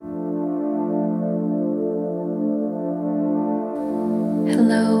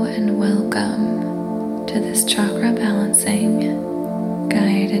and welcome to this Chakra Balancing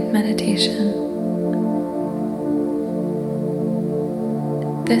guided meditation.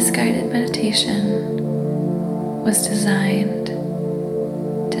 This guided meditation was designed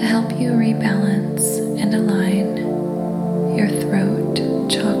to help you rebalance and align your throat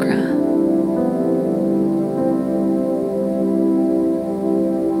chakra.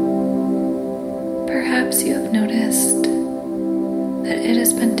 Perhaps you have noticed that it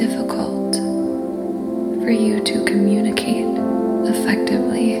has been difficult for you to communicate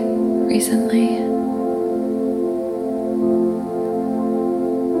effectively recently.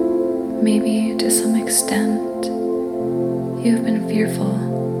 Maybe to some extent, you've been fearful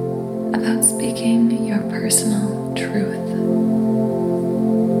about speaking your personal truth.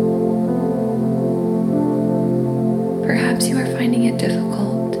 Perhaps you are finding it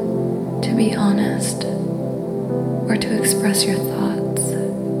difficult to be honest or to express your thoughts.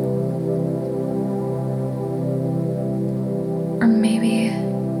 Or maybe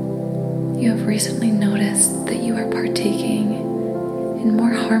you have recently noticed that you are partaking in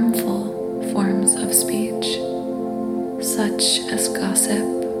more harmful forms of speech, such as gossip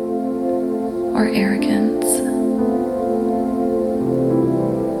or arrogance.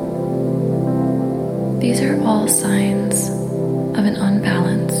 These are all signs of an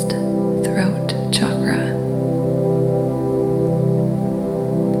unbalanced throat chakra.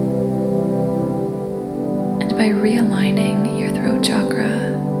 And by realigning your throat chakra,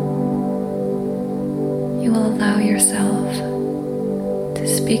 you will allow yourself to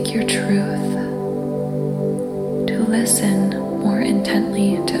speak your truth, to listen more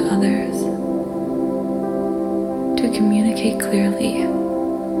intently to others, to communicate clearly,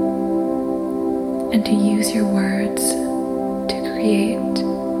 and to use your words to create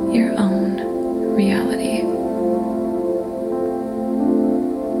your own reality.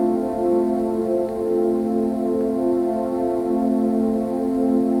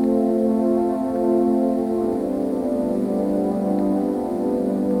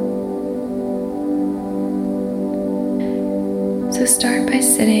 So start by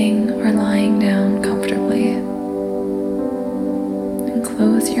sitting or lying down comfortably and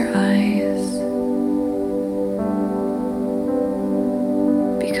close your eyes.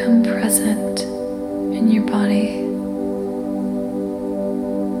 Become present in your body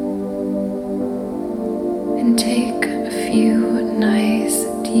and take a few nice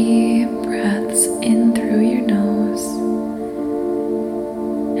deep breaths in through your nose,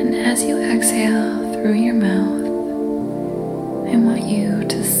 and as you exhale through your mouth, I want you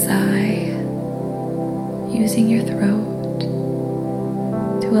to sigh using your throat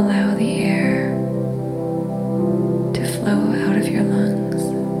to allow the air to flow out of your lungs.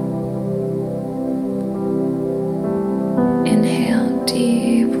 Inhale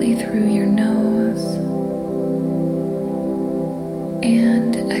deeply through your nose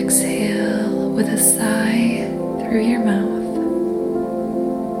and exhale with a sigh through your mouth.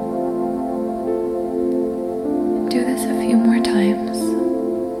 Do this a few more times.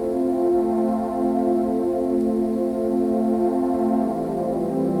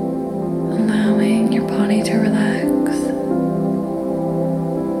 Allowing your body to relax,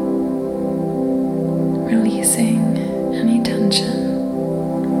 releasing any tension.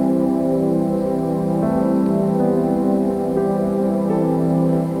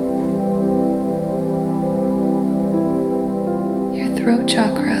 Your throat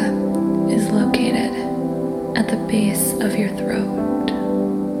chakra is located at the base of your throat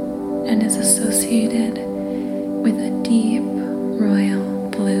and is associated with a deep royal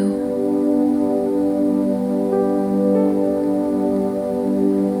blue.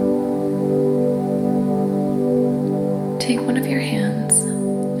 Take one of your hands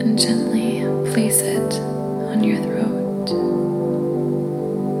and gently place it on your throat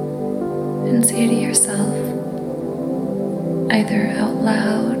and say to yourself, either out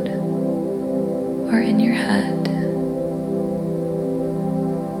loud or in your head,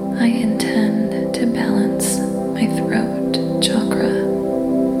 I intend to balance my throat chakra.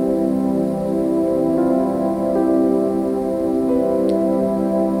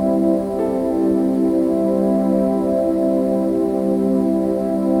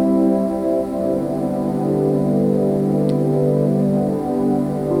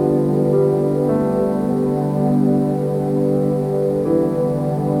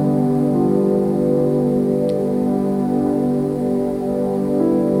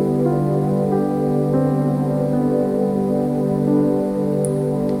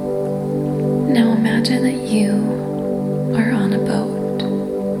 Imagine that you are on a boat,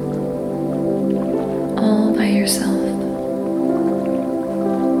 all by yourself.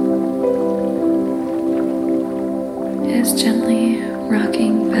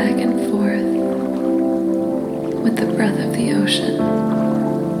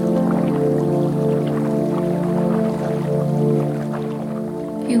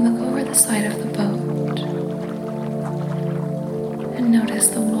 side of the boat and notice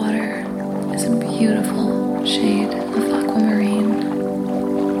the water is a beautiful shade of aquamarine.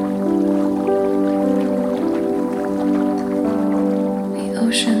 The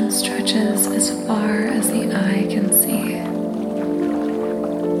ocean stretches as far as the eye can see,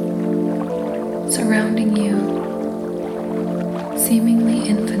 surrounding you seemingly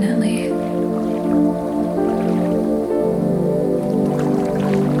infinitely.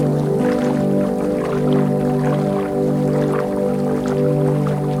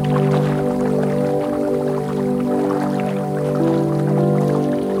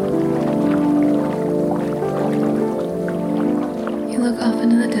 You look off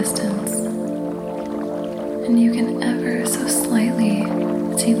into the distance, and you can ever so slightly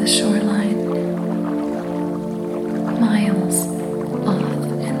see the shoreline, miles off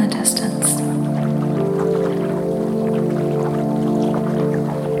in the distance.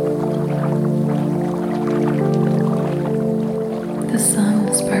 The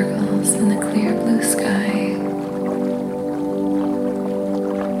sun sparkles in the clear blue sky,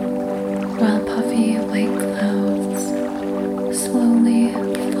 while puffy white clouds slowly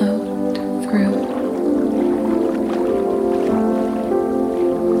float through.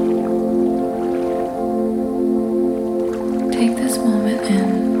 Take this moment in,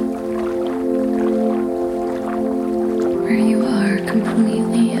 where you are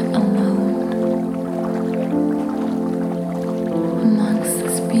completely alone amongst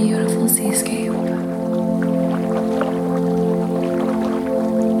this beautiful seascape.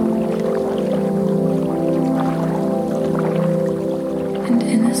 And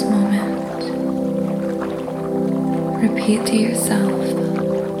in this moment, repeat to yourself,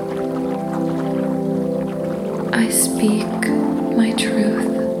 I speak my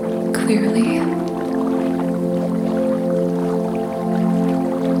truth clearly.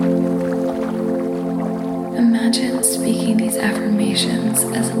 Imagine speaking these affirmations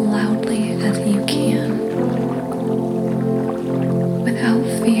as loudly as you can, without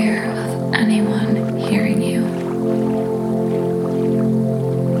fear of anyone hearing you.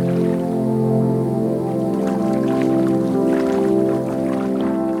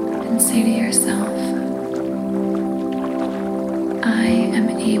 And say to yourself, I am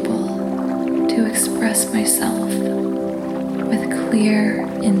able to express myself with clear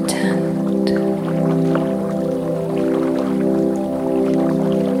intent.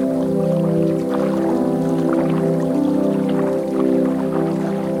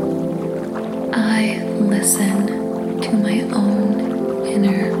 I listen to my own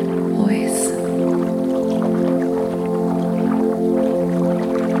inner voice.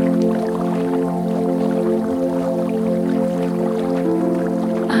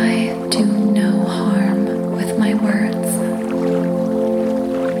 I do no harm with my words.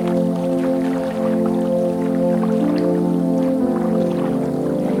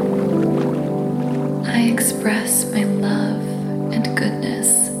 I express my love and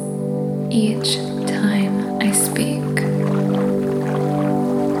goodness each time I speak.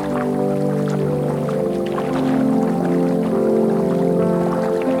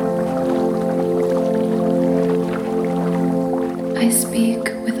 I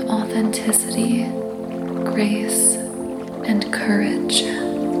speak with authenticity, grace, and courage.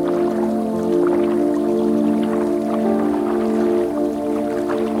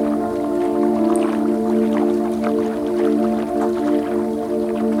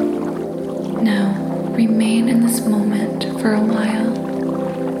 Now, remain in this moment for a while,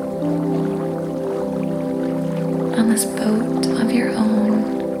 on this boat of your own,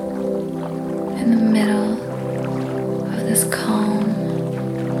 in the middle of this calm,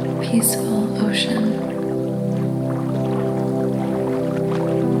 peaceful ocean.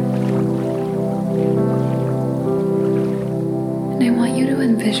 And I want you to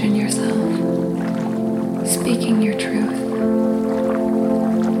envision yourself speaking your truth.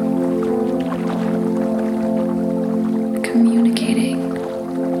 Communicating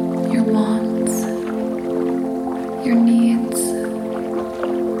your wants, your needs,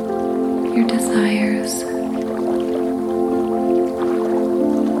 your desires,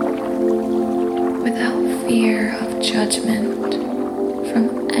 without fear of judgment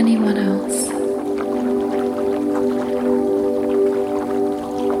from anyone else.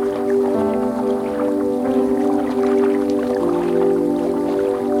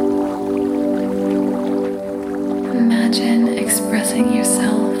 Imagine expressing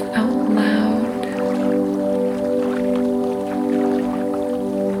yourself out loud.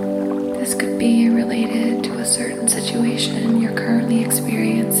 This could be related to a certain situation you're currently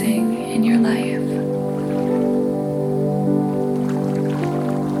experiencing in your life.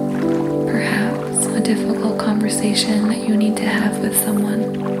 you need to have with someone.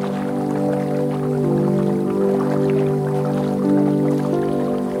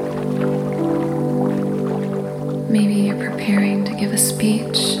 Maybe you're preparing to give a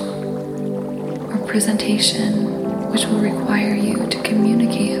speech or presentation which will require you to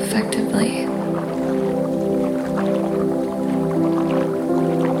communicate effectively.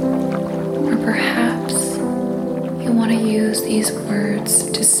 Or perhaps you want to use these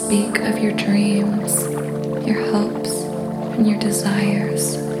words to speak of your dreams, your hopes, and your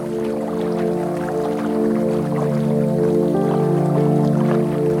desires.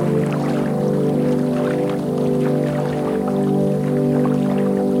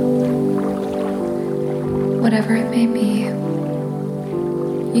 Whatever it may be,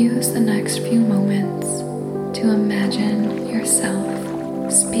 use the next few moments to imagine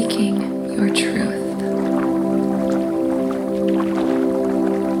yourself speaking your truth.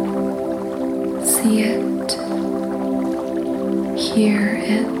 See it, hear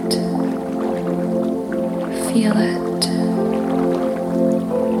it, feel it.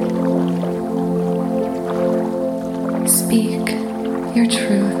 Speak your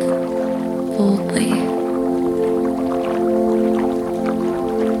truth boldly.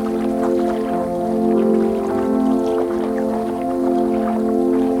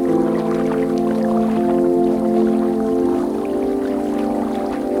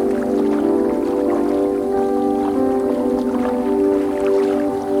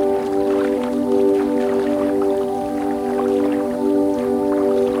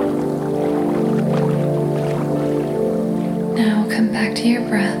 Now come back to your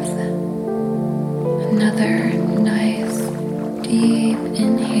breath. Another nice, deep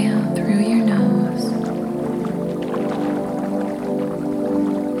inhale through your nose.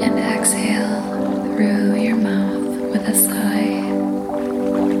 And exhale through your mouth with a sigh.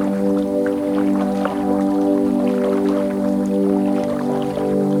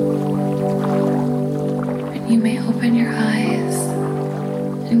 And you may open your eyes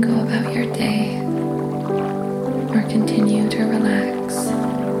and go about your day, or continue to relax,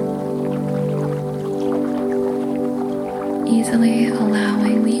 easily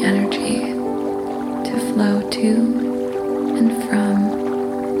allowing the energy to flow to and from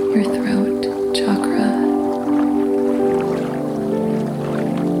your throat.